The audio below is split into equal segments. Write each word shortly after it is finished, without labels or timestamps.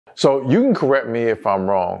So you can correct me if I'm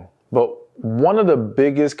wrong, but one of the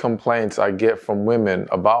biggest complaints I get from women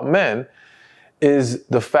about men is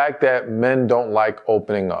the fact that men don't like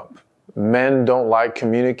opening up. Men don't like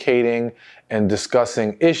communicating and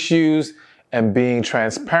discussing issues and being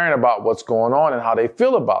transparent about what's going on and how they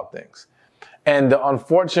feel about things. And the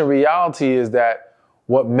unfortunate reality is that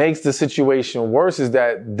what makes the situation worse is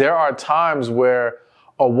that there are times where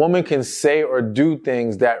a woman can say or do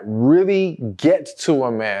things that really get to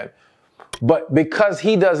a man, but because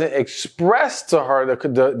he doesn't express to her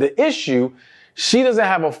the issue, she doesn't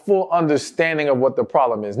have a full understanding of what the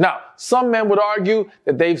problem is. Now, some men would argue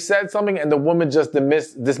that they've said something and the woman just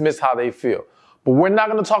dismiss how they feel. But we're not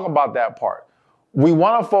going to talk about that part. We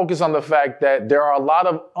want to focus on the fact that there are a lot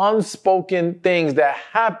of unspoken things that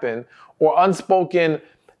happen or unspoken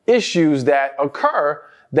issues that occur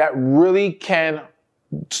that really can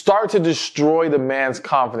start to destroy the man's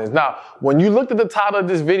confidence. Now, when you looked at the title of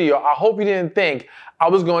this video, I hope you didn't think I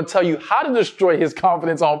was going to tell you how to destroy his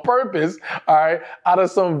confidence on purpose, all right, out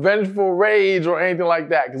of some vengeful rage or anything like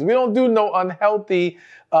that. Because we don't do no unhealthy,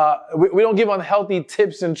 we don't give unhealthy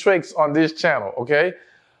tips and tricks on this channel, okay?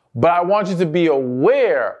 But I want you to be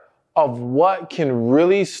aware of what can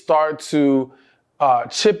really start to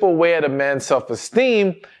chip away at a man's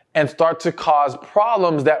self-esteem and start to cause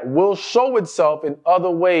problems that will show itself in other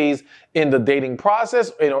ways in the dating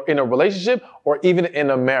process, in a relationship, or even in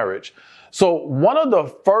a marriage. So one of the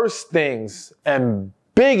first things and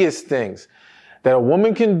biggest things that a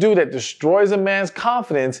woman can do that destroys a man's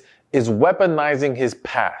confidence is weaponizing his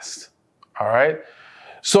past. All right?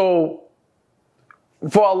 So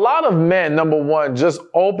for a lot of men, number one, just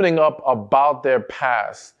opening up about their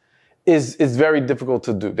past is very difficult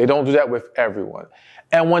to do. They don't do that with everyone.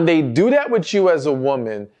 And when they do that with you as a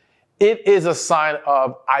woman, it is a sign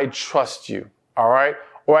of, I trust you, all right?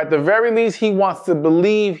 Or at the very least, he wants to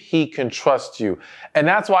believe he can trust you. And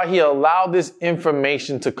that's why he allowed this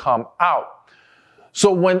information to come out.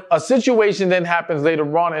 So when a situation then happens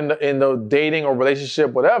later on in the dating or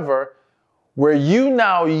relationship, whatever, where you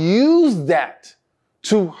now use that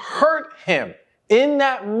to hurt him in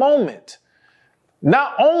that moment,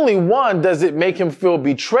 not only one, does it make him feel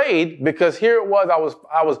betrayed, because here it was,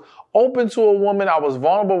 I was open to a woman, I was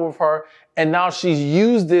vulnerable with her, and now she's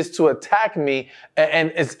used this to attack me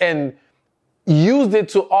and used it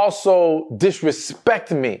to also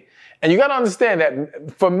disrespect me. And you got to understand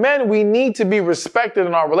that for men, we need to be respected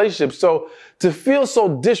in our relationships. So to feel so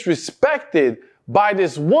disrespected by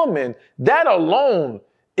this woman, that alone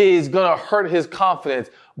is going to hurt his confidence.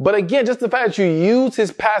 But again, just the fact that you used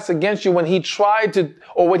his past against you when he tried to,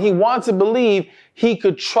 or when he wanted to believe he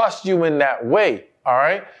could trust you in that way. All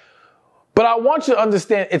right. But I want you to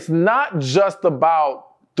understand, it's not just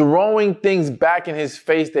about throwing things back in his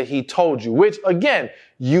face that he told you, which again,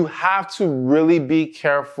 you have to really be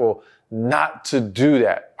careful not to do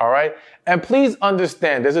that. All right. And please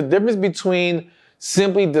understand, there's a difference between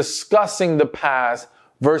simply discussing the past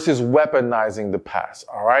versus weaponizing the past,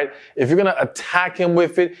 all right? If you're going to attack him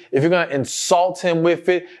with it, if you're going to insult him with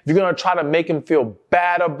it, if you're going to try to make him feel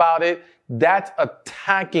bad about it, that's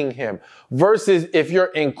attacking him. Versus if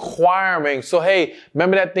you're inquiring, so hey,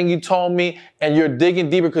 remember that thing you told me, and you're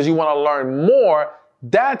digging deeper because you want to learn more,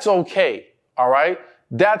 that's okay, all right?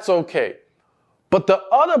 That's okay. But the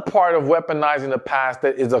other part of weaponizing the past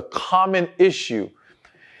that is a common issue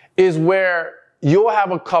is where you'll have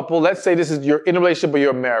a couple, let's say you're in a relationship or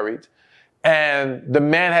you're married, and the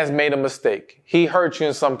man has made a mistake. He hurt you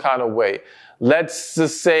in some kind of way. Let's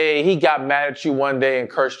just say he got mad at you one day and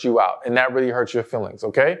cursed you out, and that really hurt your feelings,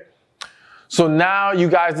 okay? So now you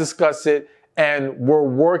guys discuss it, and we're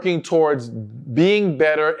working towards being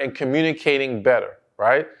better and communicating better,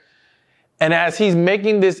 right? And as he's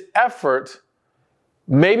making this effort,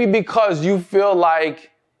 maybe because you feel like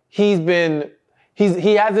he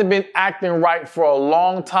hasn't been acting right for a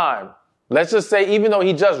long time. Let's just say, even though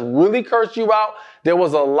he just really cursed you out, there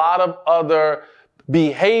was a lot of other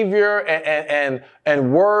behavior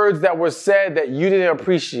and words that were said that you didn't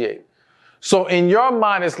appreciate. So in your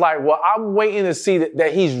mind, it's like, well, I'm waiting to see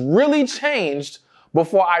that he's really changed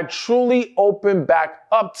before I truly open back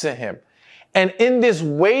up to him. And in this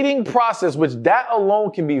waiting process, which that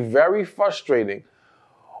alone can be very frustrating,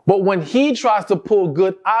 but when he tries to pull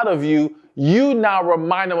good out of you, you now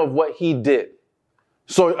remind him of what he did.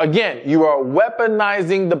 So again, you are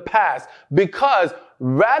weaponizing the past, because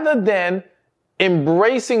rather than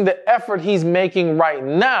embracing the effort he's making right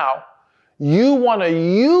now, you want to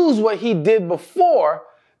use what he did before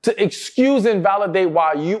to excuse and validate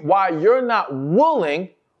why you're not willing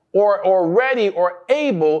or ready or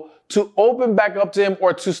able to open back up to him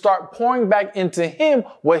or to start pouring back into him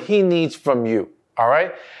what he needs from you. All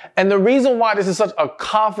right. And the reason why this is such a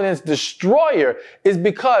confidence destroyer is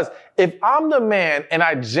because if I'm the man and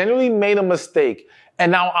I genuinely made a mistake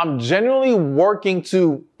and now I'm genuinely working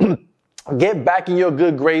to get back in your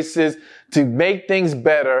good graces, to make things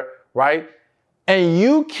better, right? And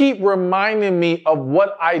you keep reminding me of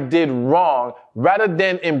what I did wrong rather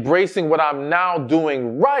than embracing what I'm now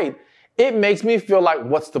doing right, it makes me feel like,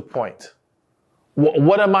 what's the point?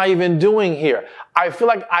 What am I even doing here? I feel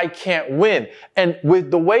like I can't win. And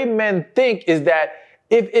with the way men think is that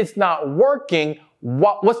if it's not working,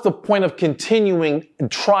 what's the point of continuing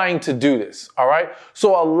trying to do this? All right.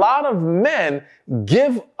 So a lot of men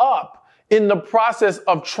give up in the process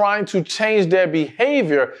of trying to change their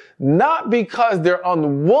behavior, not because they're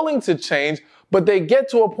unwilling to change, but they get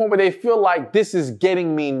to a point where they feel like this is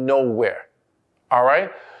getting me nowhere. All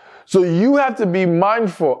right. So you have to be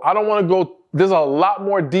mindful. I don't want to go, there's a lot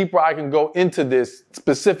more deeper I can go into this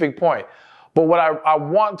specific point. But what I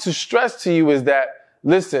want to stress to you is that,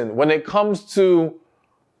 listen, when it comes to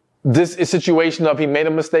this situation of he made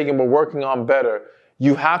a mistake and we're working on better,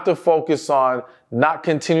 you have to focus on not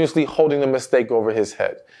continuously holding the mistake over his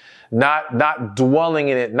head, not dwelling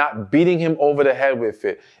in it, not beating him over the head with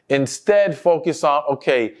it. Instead, focus on,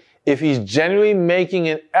 okay, if he's genuinely making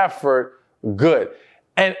an effort, good.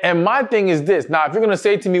 And my thing is this. Now, if you're going to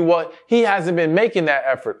say to me, well, he hasn't been making that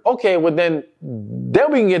effort. Okay, well, then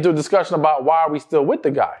we can get to a discussion about why are we still with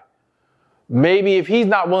the guy. Maybe if he's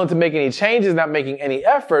not willing to make any changes, not making any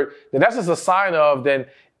effort, then that's just a sign of then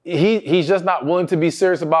he's just not willing to be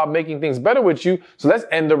serious about making things better with you. So let's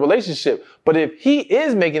end the relationship. But if he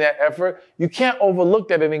is making that effort, you can't overlook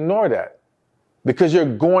that and ignore that because you're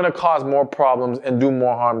going to cause more problems and do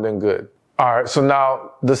more harm than good. All right. So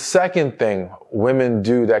now the second thing women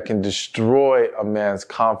do that can destroy a man's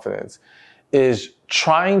confidence is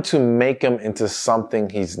trying to make him into something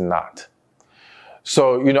he's not.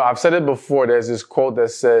 So, I've said it before. There's this quote that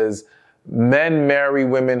says, men marry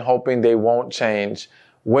women hoping they won't change.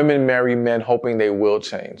 Women marry men hoping they will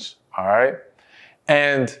change. All right.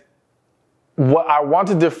 And what I want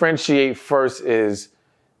to differentiate first is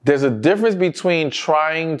there's a difference between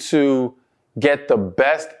trying to get the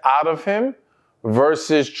best out of him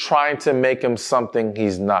versus trying to make him something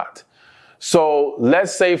he's not. So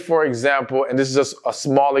let's say, for example, and this is just a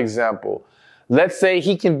small example, let's say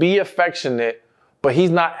he can be affectionate, but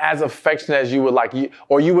he's not as affectionate as you would like,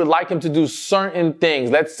 or you would like him to do certain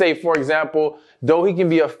things. Let's say, for example, though he can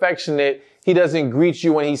be affectionate, he doesn't greet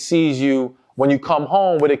you when he sees you when you come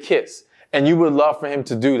home with a kiss, and you would love for him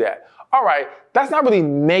to do that. All right, that's not really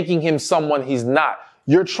making him someone he's not.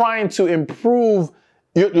 You're trying to improve,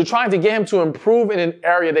 you're trying to get him to improve in an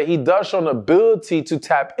area that he does show an ability to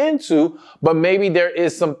tap into, but maybe there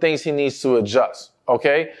is some things he needs to adjust,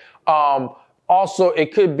 okay? Also,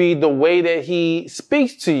 it could be the way that he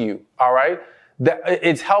speaks to you, all right? That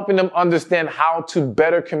it's helping them understand how to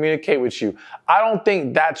better communicate with you. I don't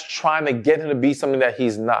think that's trying to get him to be something that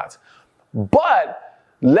he's not. But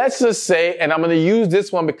let's just say, and I'm going to use this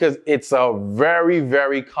one because it's a very,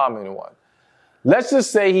 very common one. Let's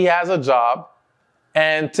just say he has a job,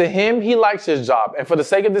 and to him, he likes his job. And for the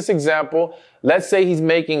sake of this example, let's say he's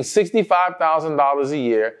making $65,000 a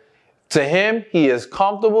year. To him, he is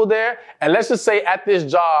comfortable there. And let's just say at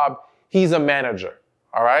this job, he's a manager.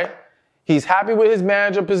 All right. He's happy with his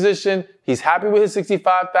manager position. He's happy with his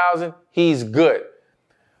 $65,000. He's good.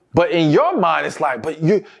 But in your mind, it's like, but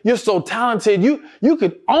you're so talented. You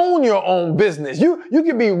could own your own business. You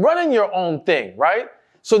could be running your own thing, right?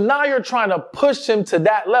 So now you're trying to push him to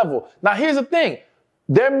that level. Now, here's the thing.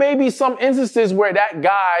 There may be some instances where that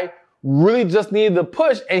guy really just needed to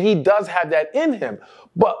push, and he does have that in him.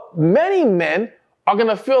 But many men are going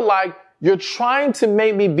to feel like you're trying to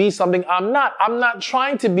make me be something I'm not. I'm not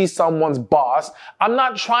trying to be someone's boss. I'm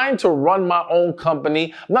not trying to run my own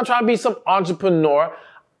company. I'm not trying to be some entrepreneur.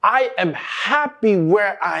 I am happy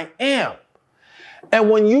where I am.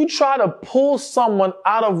 And when you try to pull someone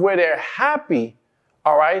out of where they're happy,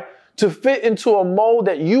 all right, to fit into a mold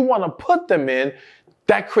that you want to put them in,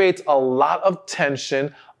 that creates a lot of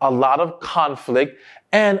tension, a lot of conflict,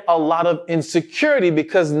 and a lot of insecurity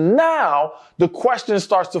because now the question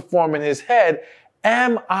starts to form in his head,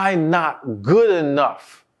 am I not good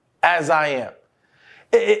enough as I am?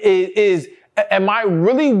 Am I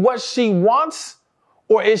really what she wants?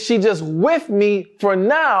 Or is she just with me for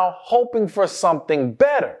now, hoping for something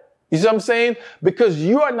better? You see what I'm saying? Because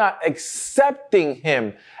you are not accepting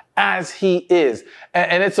him as he is.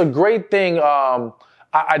 And it's a great thing.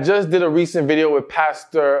 I just did a recent video with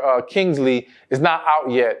Pastor Kingsley. It's not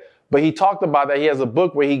out yet, but he talked about that. He has a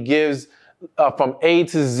book where he gives from A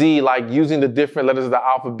to Z, like using the different letters of the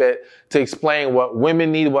alphabet to explain what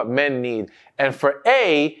women need, what men need. And for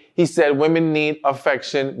A, he said women need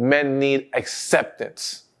affection, men need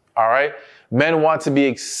acceptance. All right? Men want to be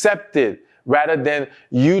accepted rather than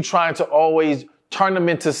you trying to always turn them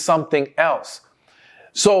into something else.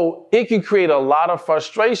 So it can create a lot of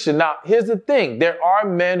frustration. Now, here's the thing. There are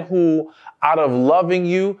men who, out of loving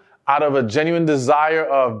you, out of a genuine desire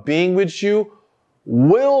of being with you,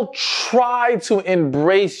 will try to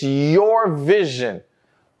embrace your vision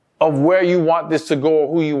of where you want this to go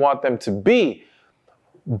or who you want them to be.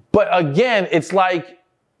 But again, it's like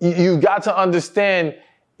you got to understand,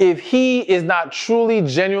 if he is not truly,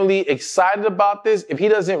 genuinely excited about this, if it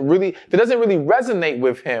doesn't really resonate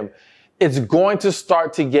with him, it's going to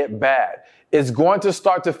start to get bad. It's going to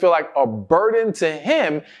start to feel like a burden to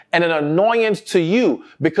him and an annoyance to you,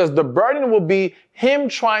 because the burden will be him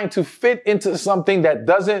trying to fit into something that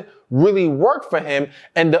doesn't really work for him,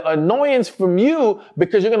 and the annoyance from you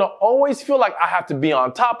because you're going to always feel like I have to be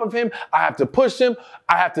on top of him. I have to push him.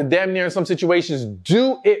 I have to damn near in some situations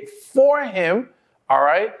do it for him. All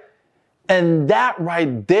right. And that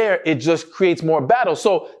right there, it just creates more battle.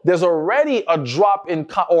 So there's already a drop in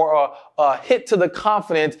or a hit to the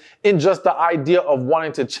confidence in just the idea of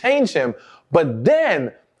wanting to change him. But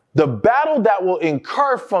then the battle that will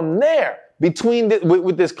incur from there between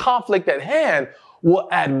with this conflict at hand will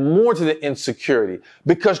add more to the insecurity,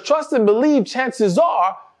 because trust and believe, chances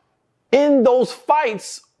are in those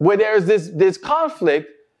fights where there's this conflict,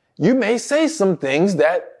 you may say some things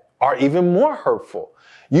that are even more hurtful.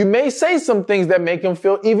 You may say some things that make him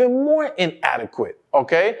feel even more inadequate,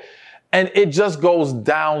 okay? And it just goes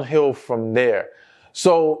downhill from there.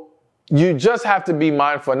 So you just have to be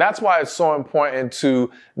mindful. And that's why it's so important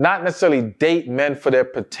to not necessarily date men for their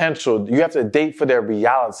potential. You have to date for their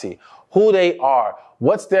reality, who they are,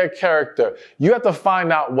 what's their character. You have to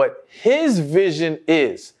find out what his vision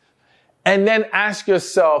is. And then ask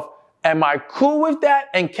yourself, am I cool with that?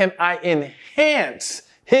 And can I enhance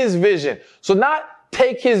his vision? So not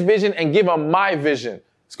take his vision and give him my vision.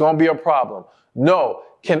 It's going to be a problem. No.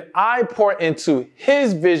 Can I pour into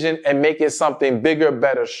his vision and make it something bigger,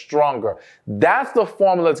 better, stronger? That's the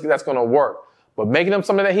formula that's going to work. But making him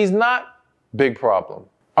something that he's not, big problem.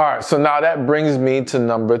 All right. So now that brings me to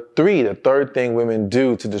number 3. The third thing women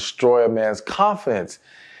do to destroy a man's confidence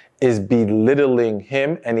is belittling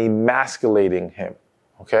him and emasculating him.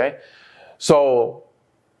 Okay. So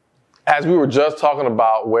as we were just talking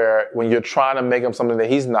about, where when you're trying to make him something that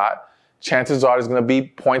he's not, chances are there's going to be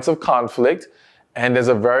points of conflict, and there's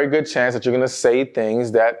a very good chance that you're going to say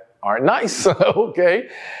things that aren't nice, okay?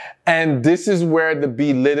 And this is where the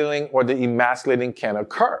belittling or the emasculating can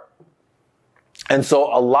occur. And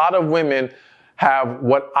so a lot of women have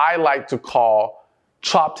what I like to call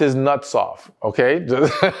chopped his nuts off, okay?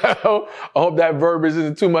 I hope that verbiage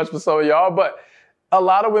isn't too much for some of y'all, but a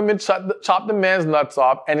lot of women chop the man's nuts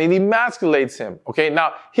off and it emasculates him. Okay.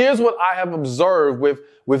 Now, here's what I have observed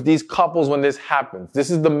with these couples when this happens. This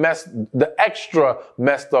is the extra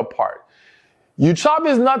messed up part. You chop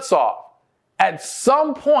his nuts off. At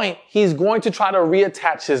some point, he's going to try to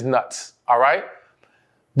reattach his nuts. All right.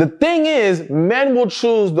 The thing is, men will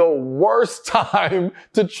choose the worst time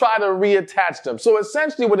to try to reattach them. So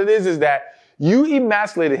essentially what it is that you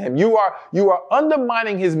emasculated him. You are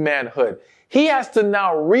undermining his manhood. He has to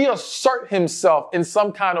now reassert himself in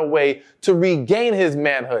some kind of way to regain his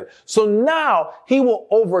manhood. So now he will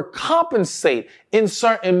overcompensate in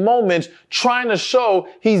certain moments, trying to show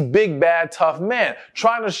he's big, bad, tough man,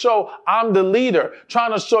 trying to show I'm the leader,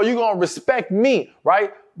 trying to show you're going to respect me,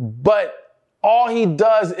 right? But all he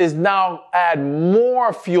does is now add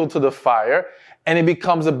more fuel to the fire, and it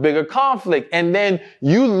becomes a bigger conflict. And then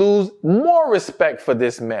you lose more respect for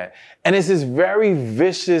this man. And it's this very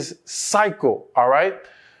vicious cycle, all right?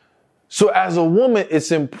 So as a woman,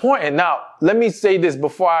 it's important. Now, let me say this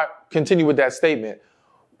before I continue with that statement.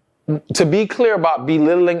 To be clear about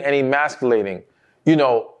belittling and emasculating,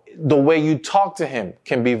 the way you talk to him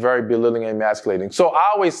can be very belittling and emasculating. So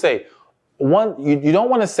I always say, you don't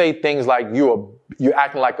want to say things like you're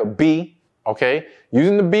acting like a B. Okay,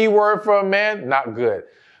 using the B word for a man, not good.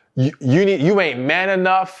 You ain't man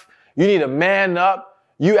enough. You need to man up.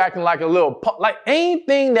 You acting like a little punk. Like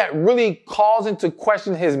anything that really calls into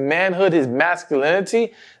question his manhood, his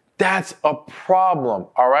masculinity, that's a problem.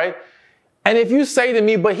 All right. And if you say to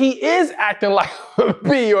me, but he is acting like a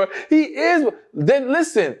B, or he is, then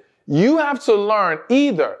listen, you have to learn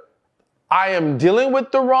either I am dealing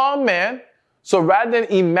with the wrong man. So rather than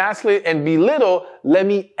emasculate and belittle, let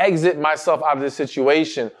me exit myself out of this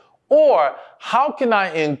situation. Or how can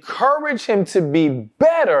I encourage him to be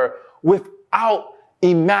better without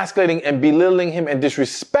emasculating and belittling him and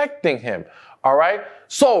disrespecting him? All right.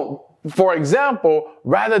 So, for example,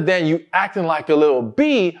 rather than you acting like a little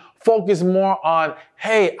B, focus more on,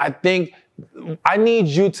 hey, I think I need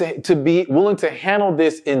you to be willing to handle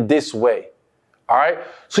this in this way. All right.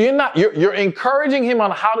 So you're encouraging him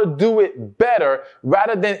on how to do it better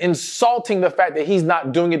rather than insulting the fact that he's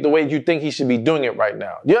not doing it the way you think he should be doing it right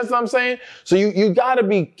now. You know what I'm saying? So you got to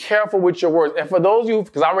be careful with your words. And for those of you,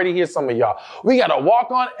 because I already hear some of y'all, we got to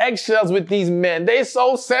walk on eggshells with these men. They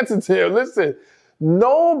so sensitive. Listen,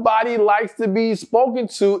 nobody likes to be spoken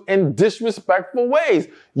to in disrespectful ways.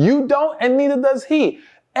 You don't, and neither does he.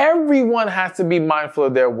 Everyone has to be mindful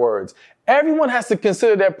of their words. Everyone has to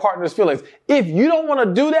consider their partner's feelings. If you don't want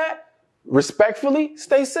to do that, respectfully,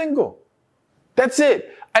 stay single. That's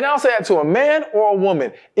it. And I'll say that to a man or a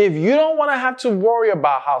woman. If you don't want to have to worry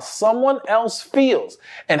about how someone else feels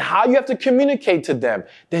and how you have to communicate to them,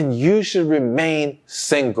 then you should remain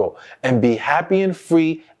single and be happy and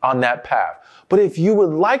free on that path. But if you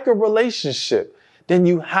would like a relationship, then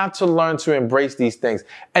you have to learn to embrace these things.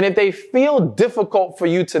 And if they feel difficult for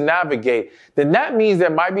you to navigate, then that means there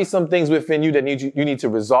might be some things within you that you need to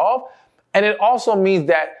resolve. And it also means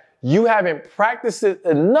that you haven't practiced it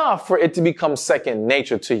enough for it to become second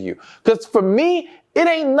nature to you. Because for me, it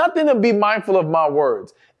ain't nothing to be mindful of my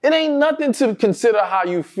words. It ain't nothing to consider how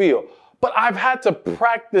you feel. But I've had to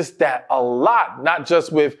practice that a lot, not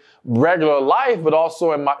just with regular life, but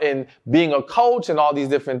also in being a coach and all these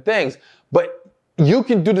different things. But you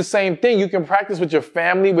can do the same thing. You can practice with your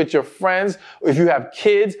family, with your friends. If you have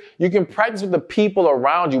kids, you can practice with the people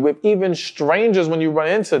around you, with even strangers when you run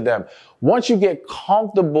into them. Once you get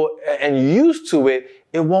comfortable and used to it,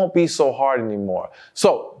 it won't be so hard anymore.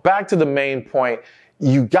 So back to the main point,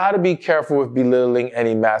 you got to be careful with belittling and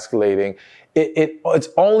emasculating. It's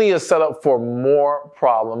only a setup for more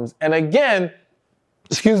problems. And again,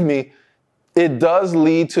 it does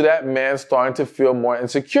lead to that man starting to feel more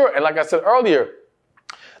insecure. And like I said earlier,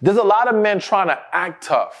 there's a lot of men trying to act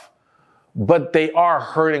tough, but they are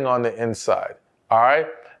hurting on the inside. All right.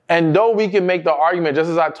 And though we can make the argument, just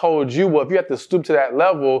as I told you, well, if you have to stoop to that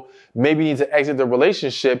level, maybe you need to exit the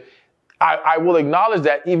relationship. I will acknowledge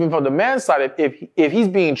that even from the man's side, if he's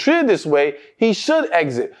being treated this way, he should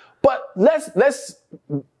exit. But let's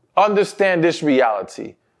understand this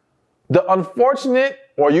reality. The unfortunate,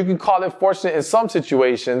 or you can call it fortunate in some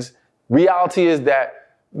situations, reality is that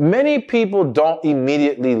many people don't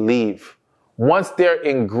immediately leave once they're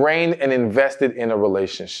ingrained and invested in a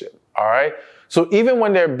relationship. All right. So even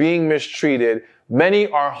when they're being mistreated, many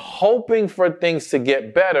are hoping for things to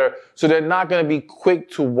get better. So they're not going to be quick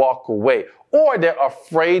to walk away, or they're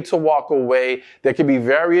afraid to walk away. There could be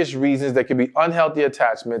various reasons. There could be unhealthy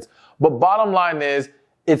attachments. But bottom line is,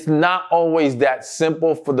 it's not always that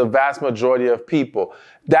simple for the vast majority of people.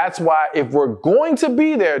 That's why if we're going to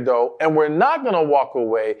be there though, and we're not going to walk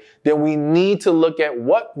away, then we need to look at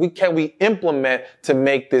what we implement to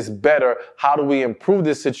make this better. How do we improve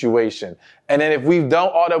this situation? And then if we've done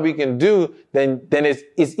all that we can do, then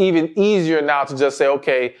it's even easier now to just say,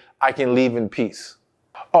 okay, I can leave in peace.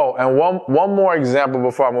 Oh, and one more example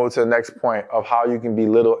before I move to the next point of how you can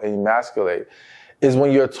belittle and emasculate is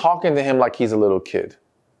when you're talking to him like he's a little kid.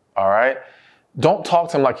 All right. Don't talk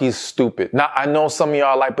to him like he's stupid. Now, I know some of y'all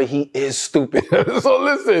are like, but he is stupid. So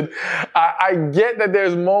listen, I get that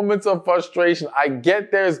there's moments of frustration. I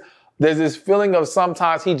get there's this feeling of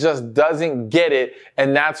sometimes he just doesn't get it.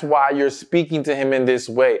 And that's why you're speaking to him in this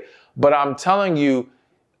way. But I'm telling you,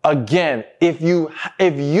 again, if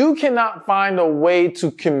you cannot find a way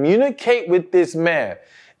to communicate with this man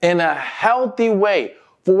in a healthy way,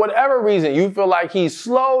 for whatever reason, you feel like he's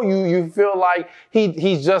slow, you feel like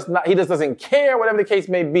he just doesn't care, whatever the case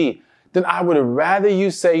may be, then I would rather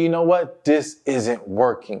you say, you know what, this isn't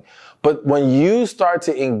working. But when you start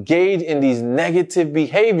to engage in these negative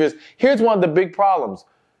behaviors, here's one of the big problems.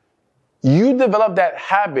 You develop that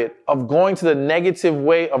habit of going to the negative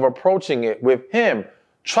way of approaching it with him.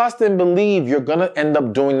 Trust and believe you're going to end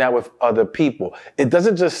up doing that with other people. It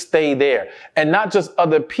doesn't just stay there. And not just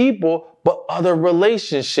other people, but other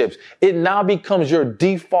relationships. It now becomes your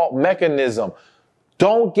default mechanism.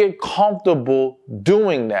 Don't get comfortable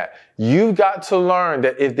doing that. You've got to learn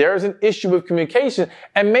that if there's an issue with communication,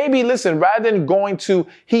 and maybe listen, rather than going to,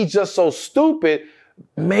 he's just so stupid,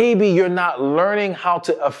 maybe you're not learning how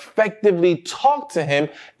to effectively talk to him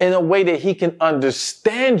in a way that he can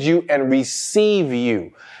understand you and receive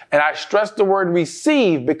you. And I stress the word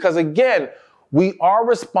receive because, again, We are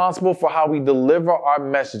responsible for how we deliver our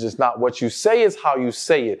message. It's not what you say, it's how you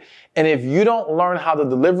say it. And if you don't learn how to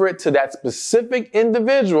deliver it to that specific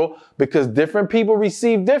individual, because different people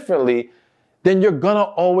receive differently, then you're gonna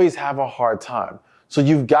always have a hard time. So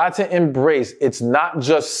you've got to embrace, it's not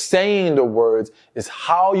just saying the words, it's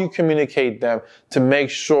how you communicate them to make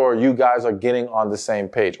sure you guys are getting on the same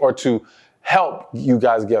page, or to help you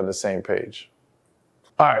guys get on the same page.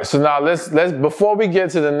 All right, so now let's before we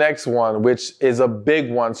get to the next one, which is a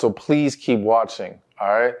big one, so please keep watching, all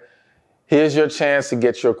right? Here's your chance to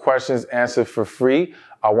get your questions answered for free.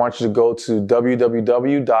 I want you to go to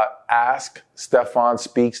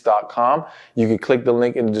www.askstephanspeaks.com. You can click the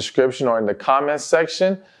link in the description or in the comments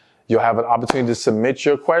section. You'll have an opportunity to submit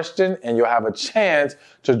your question, and you'll have a chance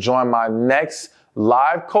to join my next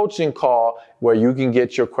live coaching call where you can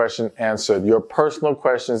get your question answered, your personal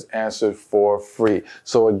questions answered for free.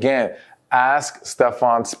 So again,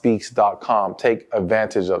 askstephanspeaks.com. Take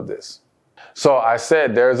advantage of this. So I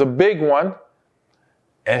said there's a big one.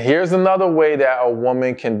 And here's another way that a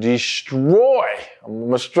woman can destroy, I'm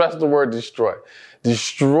going to stress the word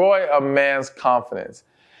destroy a man's confidence.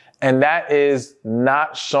 And that is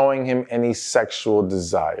not showing him any sexual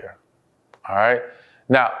desire. All right.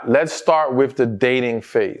 Now, let's start with the dating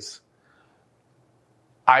phase.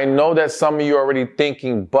 I know that some of you are already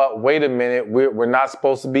thinking, but wait a minute, we're not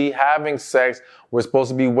supposed to be having sex. We're supposed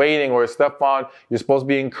to be waiting, or Stephan, you're supposed to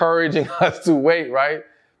be encouraging us to wait, right?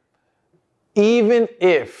 Even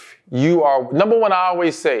if you are, number one, I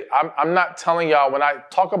always say, I'm not telling y'all, when I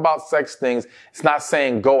talk about sex things, it's not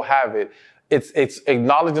saying go have it. It's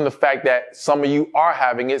acknowledging the fact that some of you are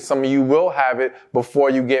having it, some of you will have it before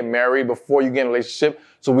you get married, before you get in a relationship.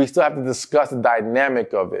 So we still have to discuss the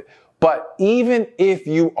dynamic of it. But even if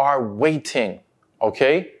you are waiting,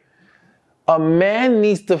 okay, a man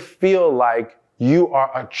needs to feel like you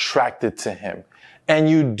are attracted to him and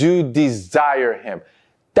you do desire him.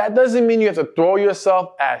 That doesn't mean you have to throw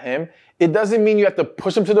yourself at him. It doesn't mean you have to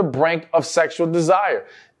push him to the brink of sexual desire.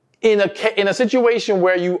 In a situation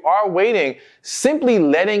where you are waiting, simply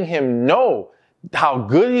letting him know how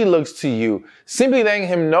good he looks to you, simply letting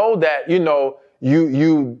him know that, you know,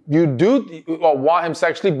 you do or want him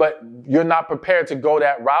sexually, but you're not prepared to go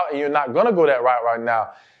that route and you're not going to go that route right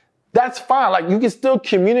now. That's fine. Like, you can still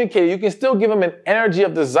communicate. You can still give him an energy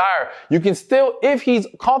of desire. You can still, if he's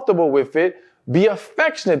comfortable with it, be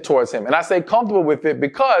affectionate towards him. And I say comfortable with it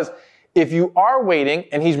because if you are waiting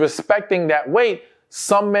and he's respecting that wait,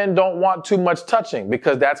 some men don't want too much touching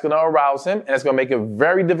because that's going to arouse him and it's going to make it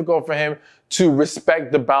very difficult for him to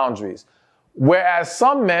respect the boundaries. Whereas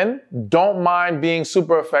some men don't mind being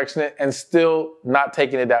super affectionate and still not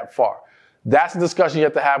taking it that far. That's a discussion you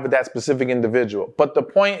have to have with that specific individual. But the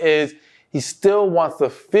point is, he still wants to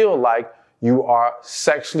feel like you are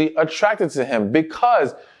sexually attracted to him,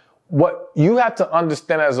 because what you have to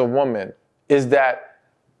understand as a woman is that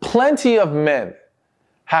plenty of men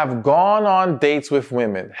have gone on dates with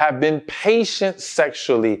women, have been patient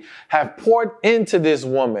sexually, have poured into this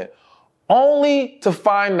woman, only to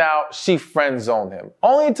find out she friend zoned him,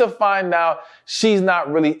 only to find out she's not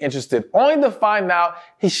really interested, only to find out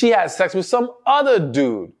she had sex with some other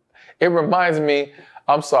dude. It reminds me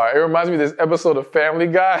of this episode of Family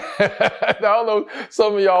Guy. I don't know if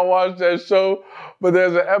some of y'all watch that show, but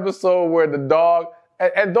there's an episode where the dog,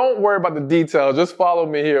 and don't worry about the details, just follow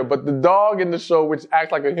me here, but the dog in the show, which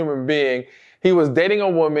acts like a human being, he was dating a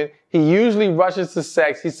woman. He usually rushes to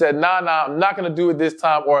sex. He said, nah, I'm not going to do it this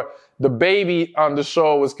time. Or the baby on the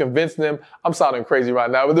show was convincing him, I'm sounding crazy right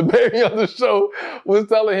now, but the baby on the show was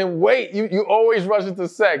telling him, wait, you always rush into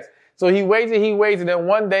sex. So he waits, and then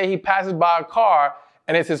one day he passes by a car,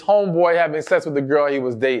 and it's his homeboy having sex with the girl he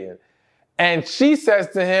was dating. And she says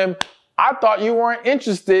to him, I thought you weren't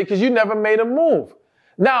interested because you never made a move.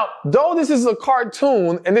 Now, though this is a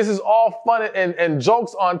cartoon and this is all fun and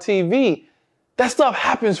jokes on TV, that stuff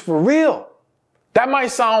happens for real. That might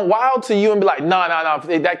sound wild to you and be like, no,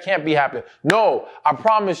 that can't be happening. No, I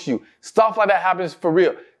promise you, stuff like that happens for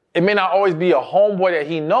real. It may not always be a homeboy that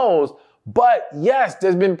he knows, but yes,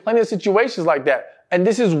 there's been plenty of situations like that. And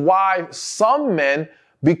this is why some men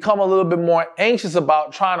become a little bit more anxious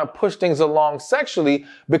about trying to push things along sexually,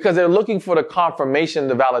 because they're looking for the confirmation,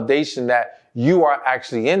 the validation that you are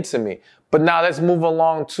actually into me. But now let's move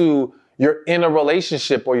along to you're in a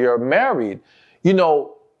relationship or you're married. You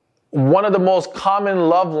know, one of the most common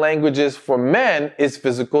love languages for men is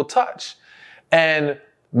physical touch. And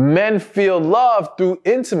men feel love through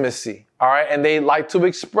intimacy, all right? And they like to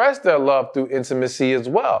express their love through intimacy as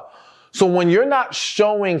well. So when you're not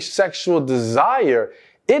showing sexual desire,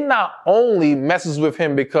 it not only messes with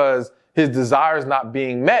him because his desires not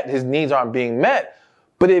being met, his needs aren't being met,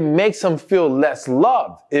 but it makes him feel less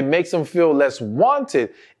loved. It makes him feel less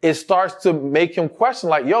wanted. It starts to make him question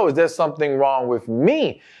like, yo, is there something wrong with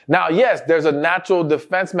me? Now, yes, there's a natural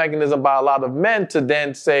defense mechanism by a lot of men to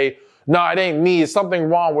then say, no, it ain't me. It's something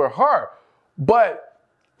wrong with her. But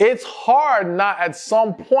it's hard not at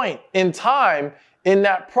some point in time in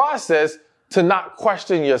that process to not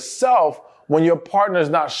question yourself when your partner's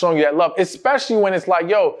not showing you that love, especially when it's like,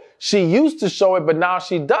 yo, she used to show it, but now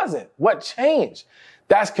she doesn't. What changed?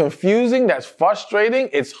 That's confusing. That's frustrating.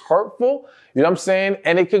 It's hurtful. You know what I'm saying?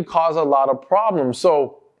 And it can cause a lot of problems.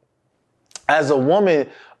 So as a woman,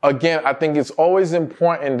 again, I think it's always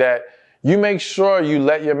important that you make sure you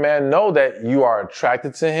let your man know that you are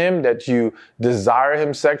attracted to him, that you desire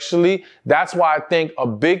him sexually. That's why I think a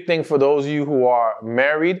big thing for those of you who are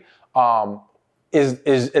married,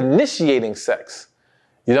 is initiating sex.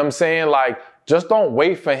 You know what I'm saying? Like, just don't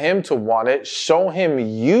wait for him to want it. Show him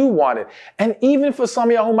you want it. And even for some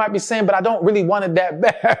of y'all who might be saying, but I don't really want it that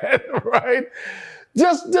bad, right?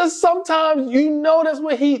 Just sometimes you know that's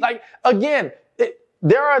what he, like, again,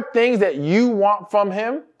 there are things that you want from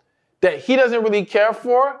him that he doesn't really care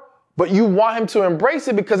for, but you want him to embrace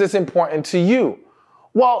it because it's important to you.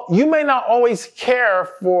 Well, you may not always care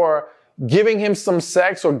for giving him some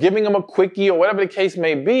sex or giving him a quickie or whatever the case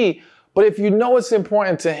may be. But if you know it's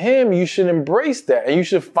important to him, you should embrace that. And you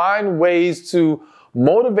should find ways to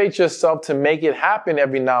motivate yourself to make it happen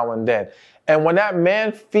every now and then. And when that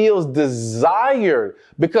man feels desired,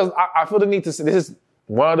 because I feel the need to say, this is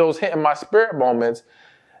one of those hitting my spirit moments.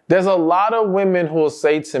 There's a lot of women who will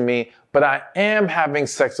say to me, but I am having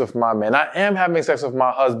sex with my man. I am having sex with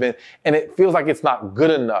my husband, and it feels like it's not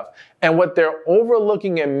good enough. And what they're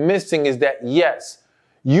overlooking and missing is that, yes,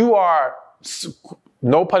 you are,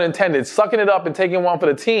 no pun intended, sucking it up and taking one for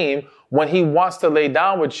the team when he wants to lay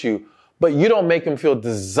down with you, but you don't make him feel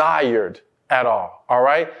desired at all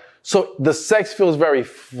right? So the sex feels very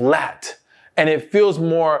flat, and it feels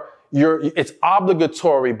more, it's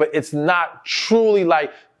obligatory, but it's not truly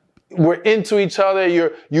like, we're into each other.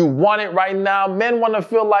 You want it right now. Men want to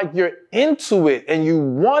feel like you're into it and you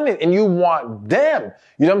want it and you want them.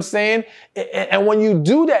 You know what I'm saying? And when you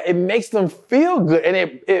do that, it makes them feel good and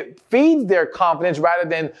it feeds their confidence rather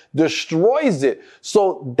than destroys it.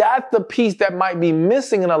 So that's the piece that might be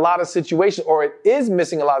missing in a lot of situations, or it is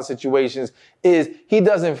missing in a lot of situations, is he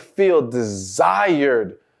doesn't feel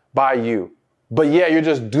desired by you. But yeah, you're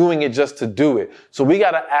just doing it just to do it. So we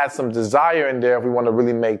got to add some desire in there if we want to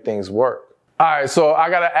really make things work. All right, so I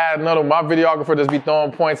got to add another. My videographer just be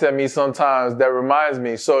throwing points at me sometimes that reminds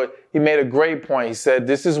me. So he made a great point. He said,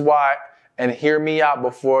 this is why, and hear me out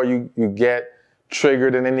before you get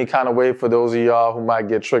triggered in any kind of way for those of y'all who might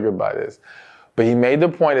get triggered by this. But he made the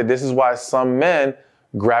point that this is why some men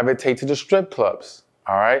gravitate to the strip clubs,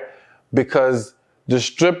 all right? Because the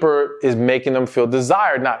stripper is making them feel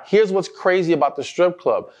desired. Now, here's what's crazy about the strip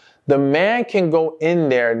club. The man can go in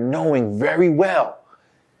there knowing very well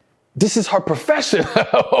this is her profession,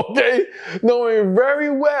 okay? Knowing very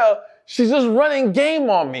well she's just running game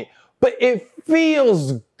on me. But it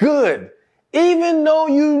feels good. Even though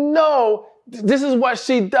you know this is what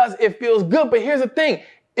she does, it feels good. But here's the thing.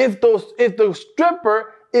 If the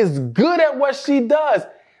stripper is good at what she does,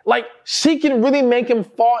 like, she can really make him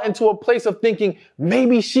fall into a place of thinking,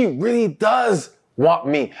 maybe she really does want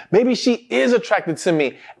me. Maybe she is attracted to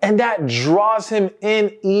me. And that draws him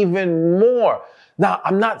in even more. Now,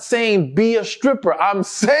 I'm not saying be a stripper. I'm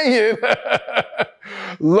saying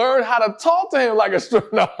learn how to talk to him like a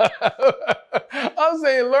stripper. No. I'm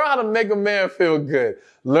saying learn how to make a man feel good.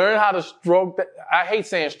 Learn how to stroke that. I hate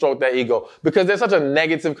saying stroke that ego because there's such a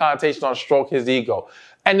negative connotation on stroke his ego.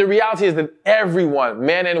 And the reality is that everyone,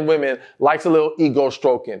 men and women, likes a little ego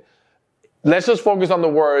stroking. Let's just focus on the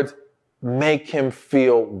words, make him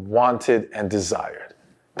feel wanted and desired.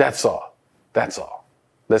 That's all. That's all.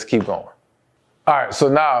 Let's keep going. All right, so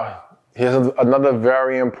now here's another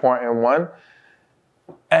very important one.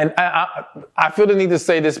 And I feel the need to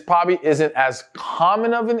say this probably isn't as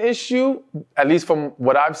common of an issue, at least from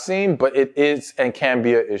what I've seen, but it is and can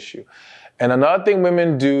be an issue. And another thing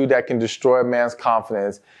women do that can destroy a man's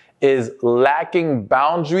confidence is lacking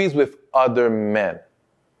boundaries with other men.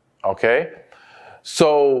 Okay?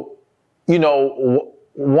 So, you know,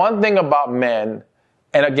 one thing about men,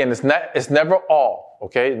 and again, it's never all,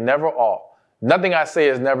 okay? Never all. Nothing I say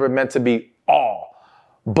is never meant to be all.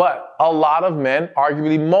 But a lot of men,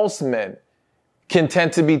 arguably most men, can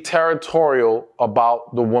tend to be territorial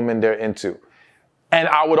about the woman they're into. And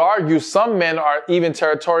I would argue some men are even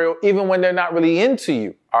territorial even when they're not really into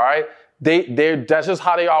you, all right? That's just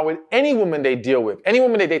how they are with any woman they deal with. Any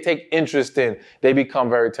woman that they take interest in, they become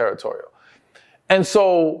very territorial. And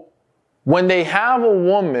so when they have a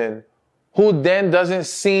woman who then doesn't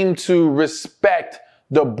seem to respect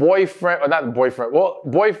the boyfriend, or not the boyfriend, well,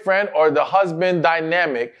 boyfriend or the husband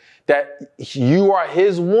dynamic, that you are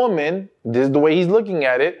his woman, this is the way he's looking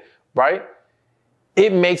at it, right?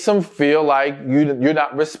 It makes him feel like you're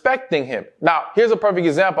not respecting him. Now, here's a perfect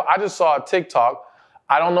example. I just saw a TikTok.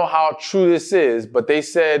 I don't know how true this is, but they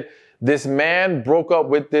said this man broke up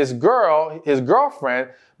with this girl, his girlfriend,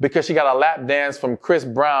 because she got a lap dance from Chris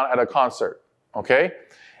Brown at a concert, okay?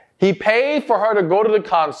 He paid for her to go to the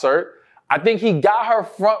concert. I think he got her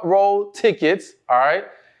front row tickets, all right?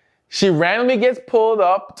 She randomly gets pulled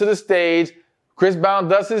up to the stage. Chris Brown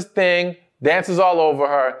does his thing, dances all over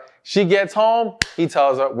her. She gets home, he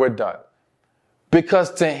tells her, we're done.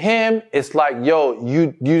 Because to him, it's like, yo,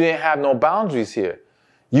 you didn't have no boundaries here.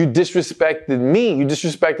 You disrespected me. You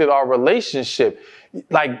disrespected our relationship.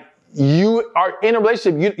 Like, you are in a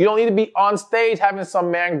relationship. You don't need to be on stage having some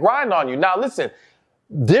man grind on you. Now, listen,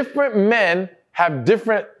 different men have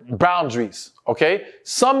different boundaries, okay?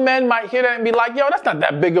 Some men might hear that and be like, yo, that's not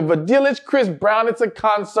that big of a deal. It's Chris Brown. It's a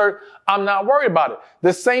concert. I'm not worried about it.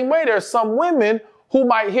 The same way, there's some women who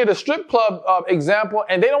might hear the strip club example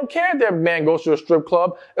and they don't care if their man goes to a strip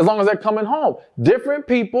club as long as they're coming home. Different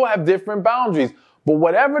people have different boundaries. But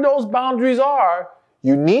whatever those boundaries are,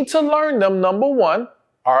 you need to learn them, number one,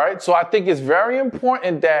 all right? So I think it's very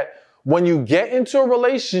important that when you get into a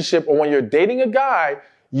relationship or when you're dating a guy,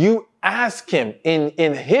 you ask him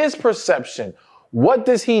in his perception, what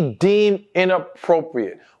does he deem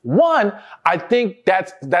inappropriate? One, I think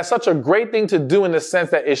that's such a great thing to do in the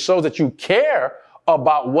sense that it shows that you care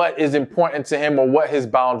about what is important to him or what his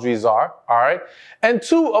boundaries are, all right? And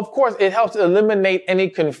two, of course, it helps eliminate any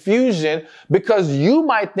confusion because you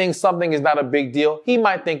might think something is not a big deal. He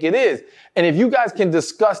might think it is. And if you guys can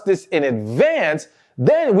discuss this in advance,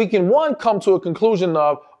 then we can, one, come to a conclusion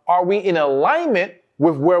of, are we in alignment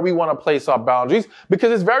with where we want to place our boundaries?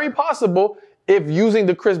 Because it's very possible, if using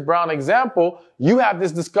the Chris Brown example, you have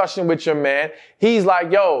this discussion with your man. He's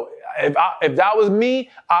like, yo, if that was me,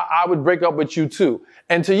 I would break up with you too.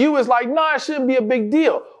 And to you, it's like, nah, it shouldn't be a big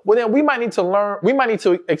deal. Well, then we might need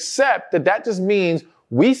to accept that just means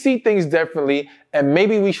we see things differently and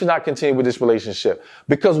maybe we should not continue with this relationship.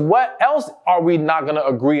 Because what else are we not going to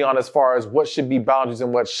agree on as far as what should be boundaries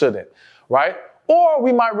and what shouldn't, right? Or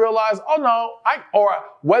we might realize, oh no, or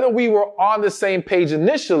whether we were on the same page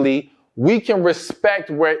initially, we can respect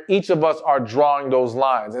where each of us are drawing those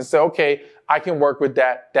lines and say, okay, I can work with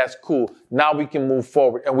that. That's cool. Now we can move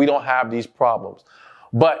forward and we don't have these problems.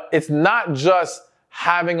 But it's not just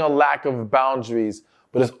having a lack of boundaries,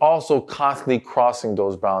 but it's also constantly crossing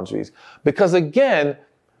those boundaries. Because again,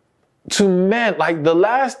 to men, like the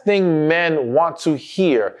last thing men want to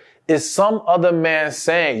hear is some other man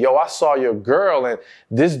saying, yo, I saw your girl and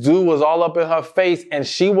this dude was all up in her face and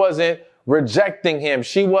she wasn't rejecting him.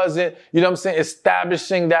 She wasn't, you know what I'm saying,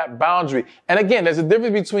 establishing that boundary. And again, there's a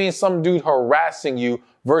difference between some dude harassing you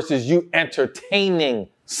versus you entertaining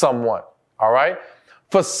someone. All right.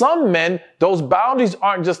 For some men, those boundaries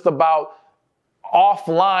aren't just about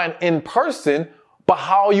offline in person, but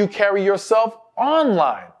how you carry yourself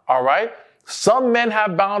online. All right. Some men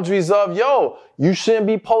have boundaries of, yo, you shouldn't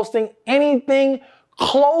be posting anything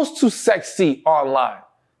close to sexy online.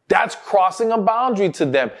 That's crossing a boundary to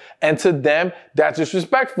them. And to them, that's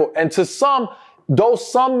disrespectful. And to some, though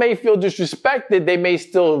some may feel disrespected, they may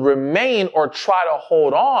still remain or try to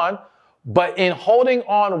hold on. But in holding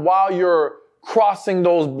on while you're crossing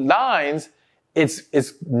those lines,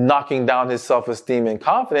 it's knocking down his self-esteem and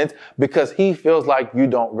confidence because he feels like you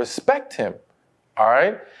don't respect him. All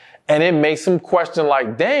right. And it makes him question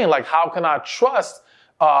like, dang, like, how can I trust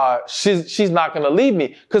she's not going to leave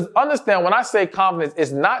me? Because understand, when I say confidence,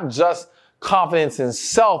 it's not just confidence in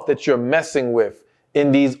self that you're messing with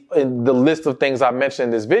in the list of things I mentioned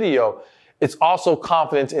in this video. It's also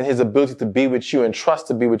confidence in his ability to be with you and trust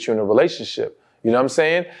to be with you in a relationship. You know what I'm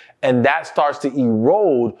saying? And that starts to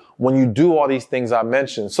erode when you do all these things I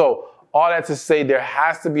mentioned. So all that to say, there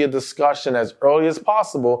has to be a discussion as early as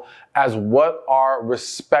possible as what are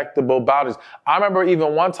respectable boundaries. I remember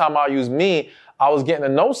even one time I was getting to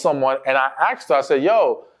know someone and I asked her, I said,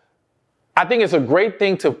 yo, I think it's a great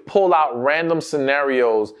thing to pull out random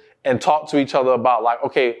scenarios and talk to each other about like,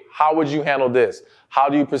 okay, how would you handle this? How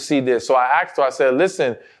do you proceed this? So I asked her, I said,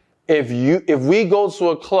 listen, if we go to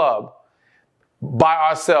a club by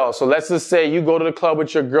ourselves, so let's just say you go to the club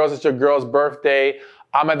with your girls, it's your girl's birthday.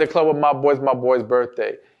 I'm at the club with my boy's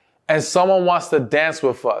birthday, and someone wants to dance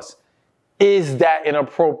with us. Is that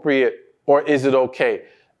inappropriate or is it okay?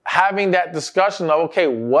 Having that discussion of, okay,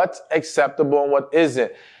 what's acceptable and what isn't.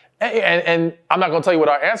 And I'm not going to tell you what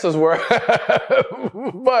our answers were,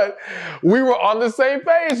 but we were on the same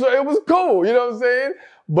page, so it was cool, you know what I'm saying?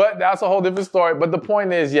 But that's a whole different story. But the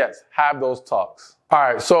point is, yes, have those talks. All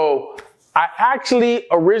right, so I actually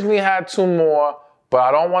originally had 2 more, but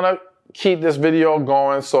I don't want to keep this video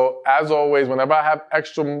going. So as always, whenever I have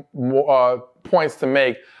extra points to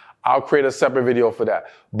make, I'll create a separate video for that.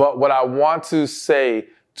 But what I want to say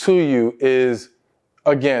to you is,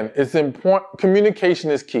 again, it's important.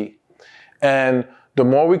 Communication is key. And the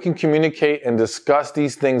more we can communicate and discuss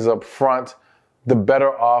these things up front, the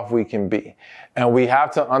better off we can be. And we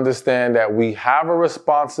have to understand that we have a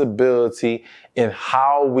responsibility in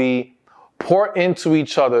how we pour into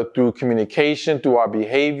each other through communication, through our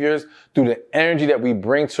behaviors, through the energy that we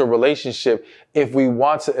bring to a relationship if we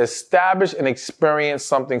want to establish and experience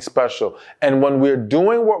something special. And when we're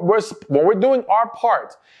doing when we're doing our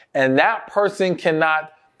part and that person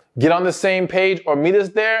cannot get on the same page or meet us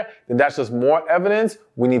there, then that's just more evidence.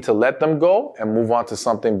 We need to let them go and move on to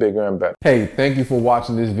something bigger and better. Hey, thank you for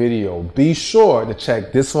watching this video. Be sure to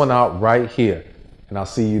check this one out right here, and I'll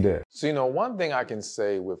see you there. So, one thing I can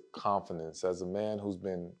say with confidence as a man who's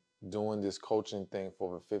been doing this coaching thing for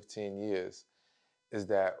over 15 years is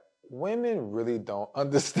that women really don't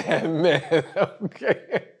understand men,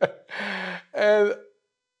 okay? And,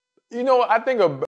 I think